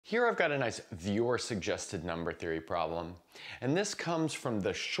Here I've got a nice viewer-suggested number theory problem, and this comes from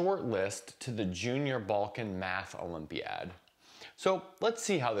the short list to the Junior Balkan Math Olympiad. So let's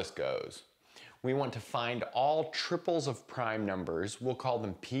see how this goes. We want to find all triples of prime numbers, we'll call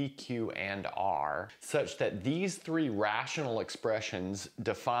them P, Q, and R, such that these three rational expressions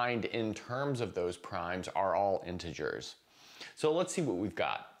defined in terms of those primes are all integers. So let's see what we've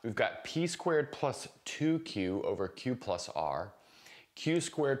got. We've got P squared plus 2Q over Q plus R, Q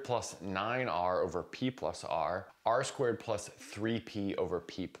squared plus 9R over P plus R squared plus 3P over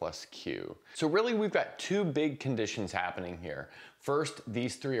P plus Q. So really we've got two big conditions happening here. First,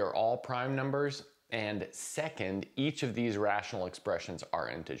 these three are all prime numbers, and second, each of these rational expressions are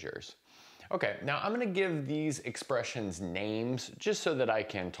integers. Okay, now I'm going to give these expressions names just so that I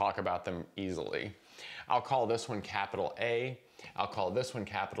can talk about them easily. I'll call this one capital A, I'll call this one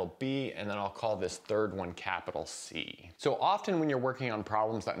capital B, and then I'll call this third one capital C. So often when you're working on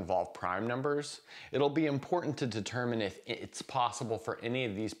problems that involve prime numbers, it'll be important to determine if it's possible for any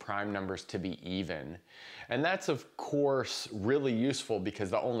of these prime numbers to be even. And that's of course really useful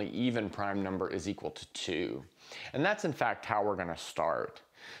because the only even prime number is equal to 2. And that's in fact how we're going to start.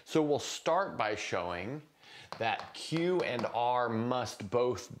 So we'll start by showing that Q and R must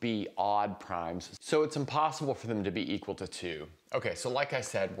both be odd primes, so it's impossible for them to be equal to 2. Okay, so like I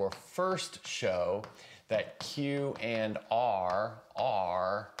said, we'll first show that Q and R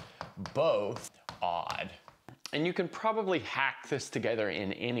are both odd. And you can probably hack this together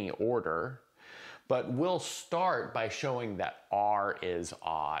in any order, but we'll start by showing that R is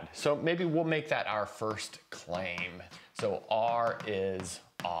odd. So maybe we'll make that our first claim. So R is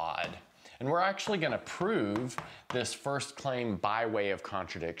odd. And we're actually going to prove this first claim by way of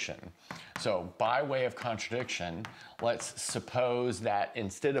contradiction. So by way of contradiction, let's suppose that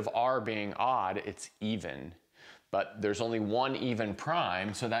instead of R being odd, it's even. But there's only one even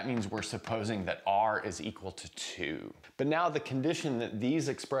prime, so that means we're supposing that R is equal to 2. But now the condition that these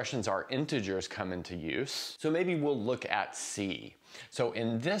expressions are integers come into use. So maybe we'll look at C. So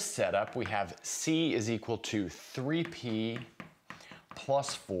in this setup, we have C is equal to 3P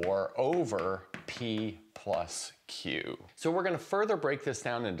plus 4 over P plus Q. So we're going to further break this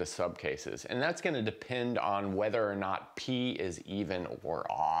down into subcases, and that's going to depend on whether or not P is even or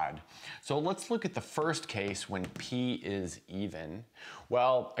odd. So let's look at the first case when P is even.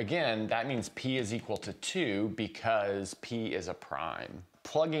 Well, again, that means P is equal to 2 because P is a prime.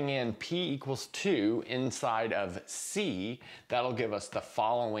 Plugging in P equals 2 inside of C, that'll give us the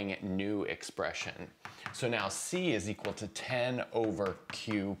following new expression. So now C is equal to 10 over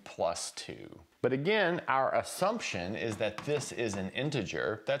Q plus 2. But again, our assumption is that this is an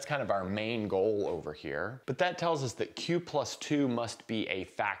integer. That's kind of our main goal over here. But that tells us that Q plus 2 must be a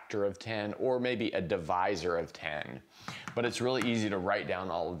factor of 10 or maybe a divisor of 10. But it's really easy to write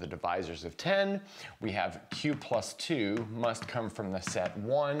down all of the divisors of 10. We have Q plus 2 must come from the set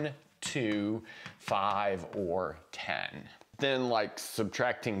 1, 2, 5, or 10. Then like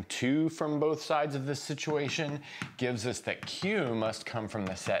subtracting 2 from both sides of this situation gives us that Q must come from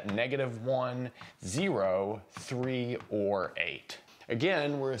the set -1, 0, 3, or 8.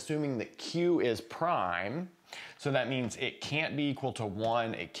 Again, we're assuming that Q is prime, so that means it can't be equal to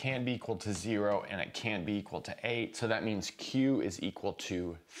 1, it can't be equal to 0, and it can't be equal to 8, so that means Q is equal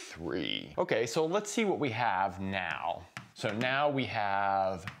to 3. Okay, so let's see what we have now. So now we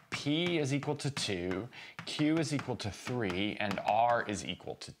have P is equal to 2, Q is equal to 3, and R is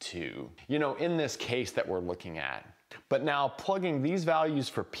equal to 2. You know, in this case that we're looking at. But now plugging these values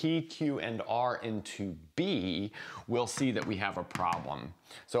for P, Q, and R into B, we'll see that we have a problem.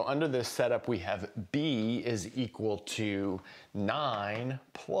 So under this setup, we have B is equal to 9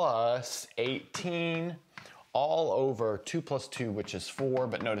 plus 18 all over 2 plus 2, which is 4,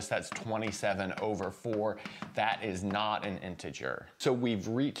 but notice that's 27 over 4. That is not an integer. So we've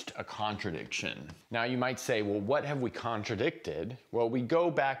reached a contradiction. Now you might say, well, what have we contradicted? Well, we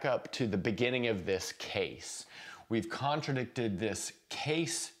go back up to the beginning of this case. We've contradicted this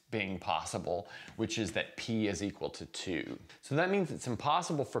case being possible, which is that P is equal to 2. So that means it's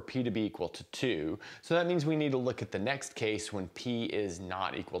impossible for P to be equal to 2. So that means we need to look at the next case when P is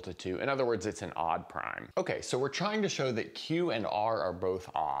not equal to 2. In other words, it's an odd prime. Okay, so we're trying to show that Q and R are both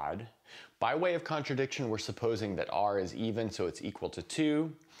odd. By way of contradiction, we're supposing that R is even, so it's equal to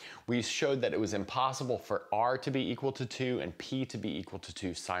 2. We showed that it was impossible for R to be equal to 2 and P to be equal to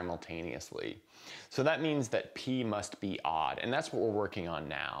 2 simultaneously. So that means that P must be odd, and that's what we're working on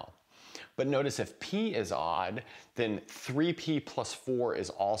now. But notice if P is odd, then 3P plus 4 is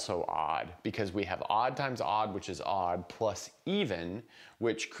also odd, because we have odd times odd, which is odd, plus even,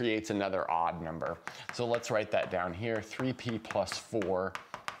 which creates another odd number. So let's write that down here. 3P plus 4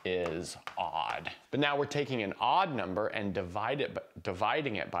 is odd. But now we're taking an odd number and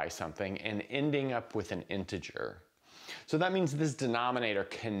dividing it by something and ending up with an integer. So that means this denominator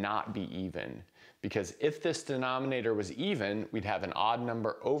cannot be even, because if this denominator was even, we'd have an odd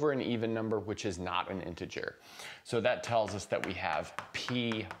number over an even number, which is not an integer. So that tells us that we have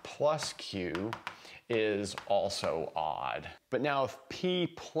p plus q is also odd. But now if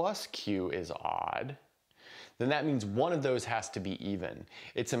p plus q is odd, then that means one of those has to be even.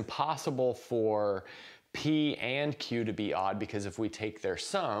 It's impossible for p and q to be odd, because if we take their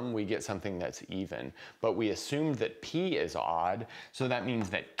sum, we get something that's even. But we assumed that p is odd, so that means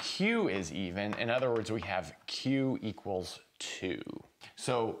that q is even. In other words, we have q equals 2.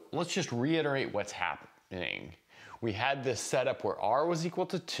 So let's just reiterate what's happening. We had this setup where r was equal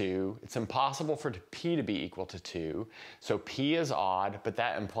to 2. It's impossible for p to be equal to 2. So p is odd, but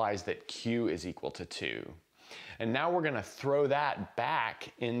that implies that q is equal to 2. And now we're going to throw that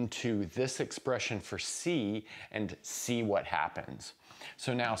back into this expression for c and see what happens.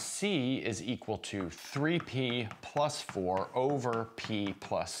 So now c is equal to 3p plus 4 over p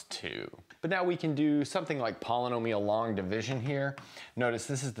plus 2. But now we can do something like polynomial long division here. Notice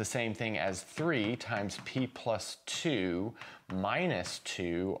this is the same thing as 3 times p plus 2 minus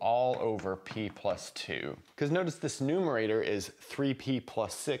 2 all over p plus 2. Because notice this numerator is 3p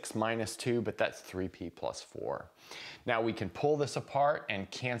plus 6 minus 2, but that's 3p plus 4. Now we can pull this apart and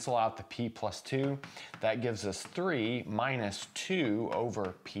cancel out the p plus 2. That gives us 3 minus 2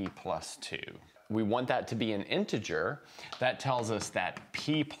 over p plus 2. We want that to be an integer. That tells us that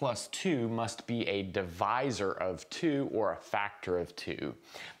p plus 2 must be a divisor of 2 or a factor of 2.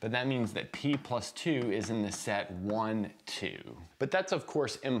 But that means that p plus 2 is in the set 1, 2. But that's of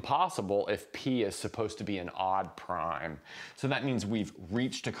course impossible if p is supposed to be an odd prime. So that means we've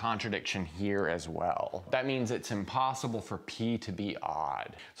reached a contradiction here as well. That means it's impossible for p to be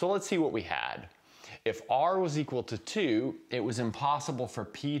odd. So let's see what we had. If r was equal to 2, it was impossible for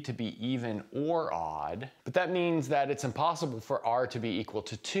p to be even or odd, but that means that it's impossible for r to be equal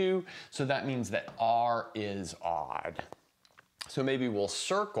to 2, so that means that r is odd. So maybe we'll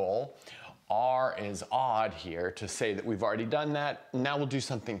circle r is odd here to say that we've already done that. Now we'll do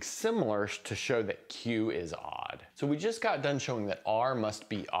something similar to show that q is odd. So we just got done showing that r must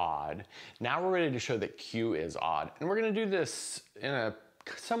be odd. Now we're ready to show that q is odd, and we're going to do this in a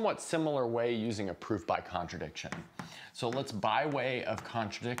somewhat similar way using a proof by contradiction. So let's, by way of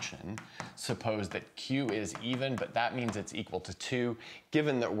contradiction, suppose that q is even, but that means it's equal to 2,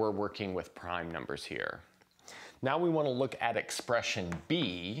 given that we're working with prime numbers here. Now we want to look at expression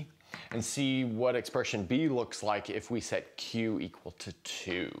b and see what expression b looks like if we set q equal to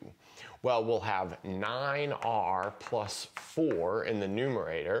 2. Well, we'll have 9r plus 4 in the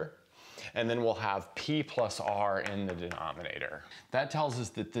numerator, and then we'll have p plus r in the denominator. That tells us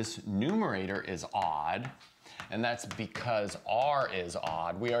that this numerator is odd, and that's because r is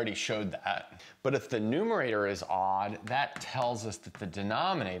odd. We already showed that. But if the numerator is odd, that tells us that the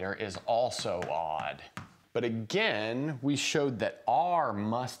denominator is also odd. But again, we showed that r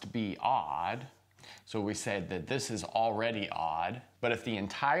must be odd, so we said that this is already odd. But if the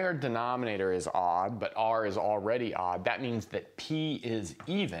entire denominator is odd, but r is already odd, that means that p is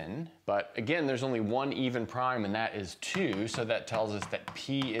even. But again, there's only one even prime, and that is 2, so that tells us that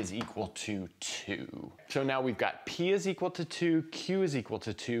p is equal to 2. So now we've got p is equal to 2, q is equal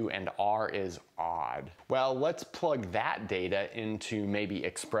to 2, and r is odd. Well, let's plug that data into maybe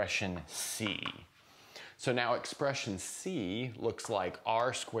expression c. So now expression c looks like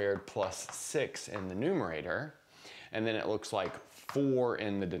r squared plus 6 in the numerator, and then it looks like 4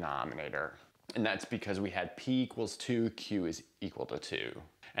 in the denominator. And that's because we had p equals 2, q is equal to 2.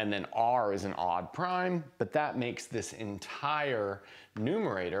 And then r is an odd prime, but that makes this entire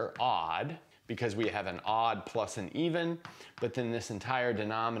numerator odd because we have an odd plus an even, but then this entire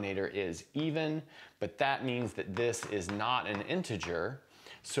denominator is even, but that means that this is not an integer,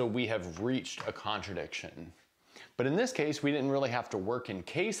 so we have reached a contradiction. But in this case, we didn't really have to work in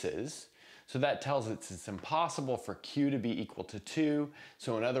cases, so that tells us it's impossible for q to be equal to 2,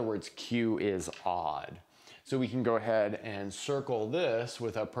 so in other words, q is odd. So we can go ahead and circle this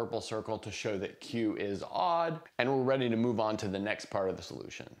with a purple circle to show that q is odd, and we're ready to move on to the next part of the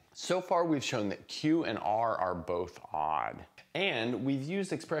solution. So far we've shown that q and r are both odd, and we've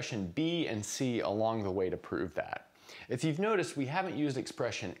used expression b and c along the way to prove that. If you've noticed, we haven't used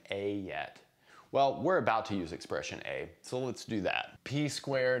expression a yet. Well, we're about to use expression a, so let's do that. P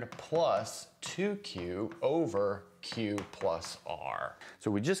squared plus 2q over q plus r.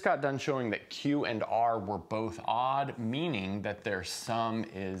 So we just got done showing that q and r were both odd, meaning that their sum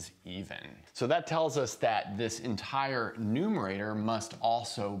is even. So that tells us that this entire numerator must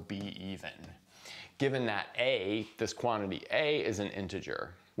also be even, given that a, this quantity a, is an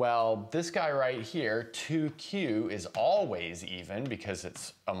integer. Well, this guy right here, 2q, is always even because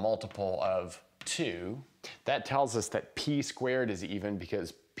it's a multiple of 2. That tells us that p squared is even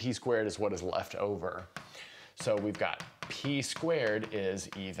because p squared is what is left over. So we've got p squared is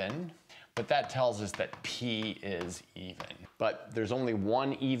even, but that tells us that p is even. But there's only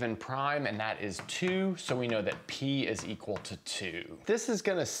one even prime, and that is 2, so we know that p is equal to 2. This is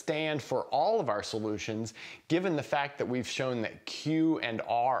going to stand for all of our solutions, given the fact that we've shown that q and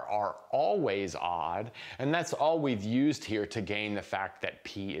r are always odd, and that's all we've used here to gain the fact that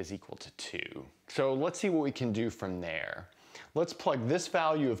p is equal to 2. So let's see what we can do from there. Let's plug this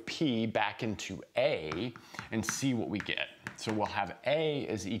value of p back into a and see what we get. So we'll have a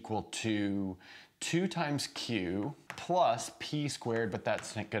is equal to 2 times q plus p squared, but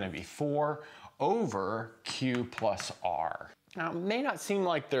that's going to be 4 over q plus r. Now, it may not seem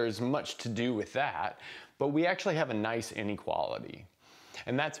like there's much to do with that, but we actually have a nice inequality.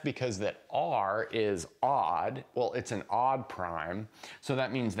 And that's because that r is odd. Well, it's an odd prime, so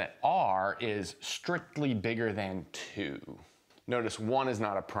that means that r is strictly bigger than 2. Notice 1 is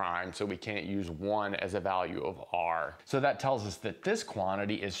not a prime, so we can't use 1 as a value of r. So that tells us that this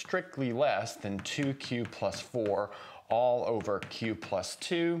quantity is strictly less than 2q plus 4 all over q plus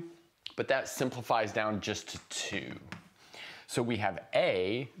 2, but that simplifies down just to 2. So we have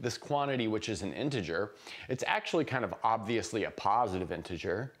a, this quantity which is an integer, it's actually kind of obviously a positive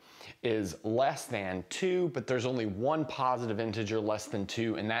integer, is less than 2, but there's only one positive integer less than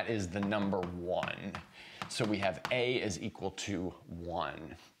 2, and that is the number 1. So we have a is equal to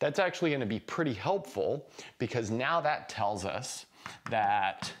 1. That's actually going to be pretty helpful because now that tells us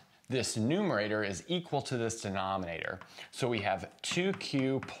that this numerator is equal to this denominator. So we have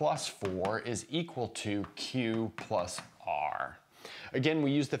 2q plus 4 is equal to q plus r. Again,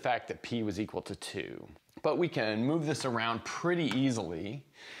 we use the fact that p was equal to 2. But we can move this around pretty easily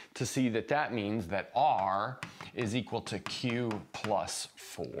to see that that means that r is equal to q plus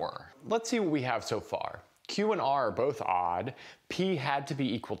 4. Let's see what we have so far. Q and R are both odd, P had to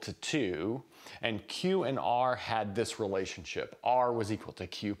be equal to 2, and Q and R had this relationship. R was equal to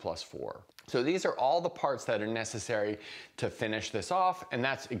Q plus 4. So these are all the parts that are necessary to finish this off, and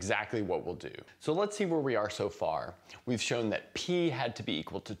that's exactly what we'll do. So let's see where we are so far. We've shown that P had to be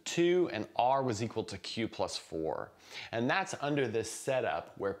equal to 2 and R was equal to Q plus 4. And that's under this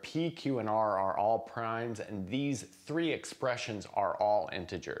setup where P, Q, and R are all primes, and these three expressions are all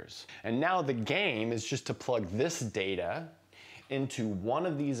integers. And now the game is just to plug this data into one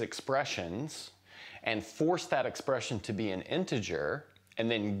of these expressions and force that expression to be an integer, and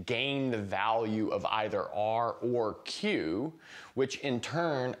then gain the value of either R or Q, which in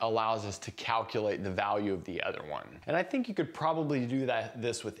turn allows us to calculate the value of the other one. And I think you could probably do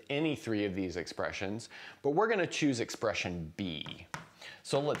this with any three of these expressions, but we're gonna choose expression B.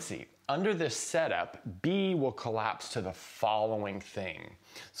 So let's see, under this setup, B will collapse to the following thing.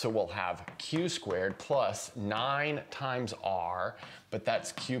 So we'll have Q squared plus 9 times R, but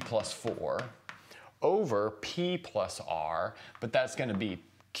that's Q plus 4, over P plus R, but that's going to be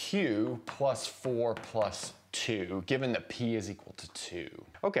Q plus 4 plus 2, given that P is equal to 2.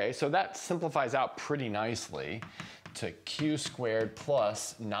 Okay, so that simplifies out pretty nicely to Q squared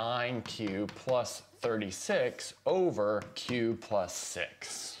plus 9Q plus 36 over Q plus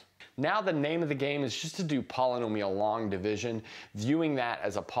 6. Now the name of the game is just to do polynomial long division, viewing that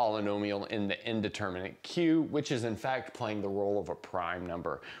as a polynomial in the indeterminate Q, which is in fact playing the role of a prime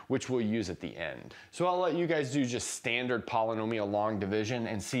number, which we'll use at the end. So I'll let you guys do just standard polynomial long division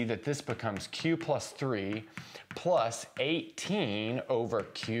and see that this becomes Q plus 3 plus 18 over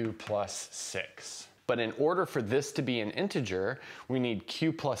Q plus 6. But in order for this to be an integer, we need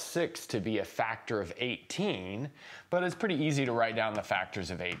Q plus 6 to be a factor of 18, but it's pretty easy to write down the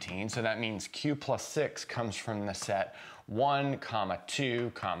factors of 18, so that means Q plus 6 comes from the set 1,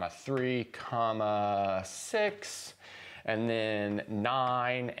 2, 3, 6, and then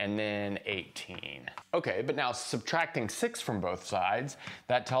 9, and then 18. Okay, but now subtracting 6 from both sides,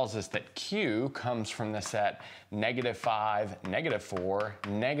 that tells us that Q comes from the set -5, -4,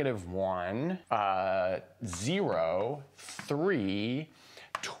 -1, 0, 3,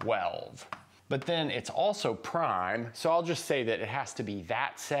 12. But then it's also prime, so I'll just say that it has to be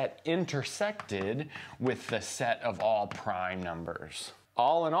that set intersected with the set of all prime numbers.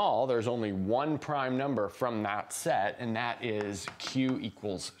 All in all, there's only one prime number from that set, and that is q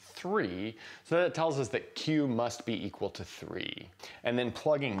equals 3. So that tells us that q must be equal to 3. And then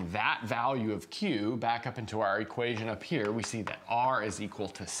plugging that value of q back up into our equation up here, we see that r is equal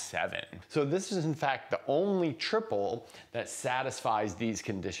to 7. So this is in fact the only triple that satisfies these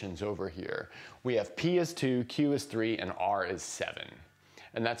conditions over here. We have p is 2, q is 3, and r is 7.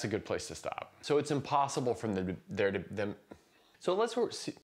 And that's a good place to stop. So it's impossible from so let's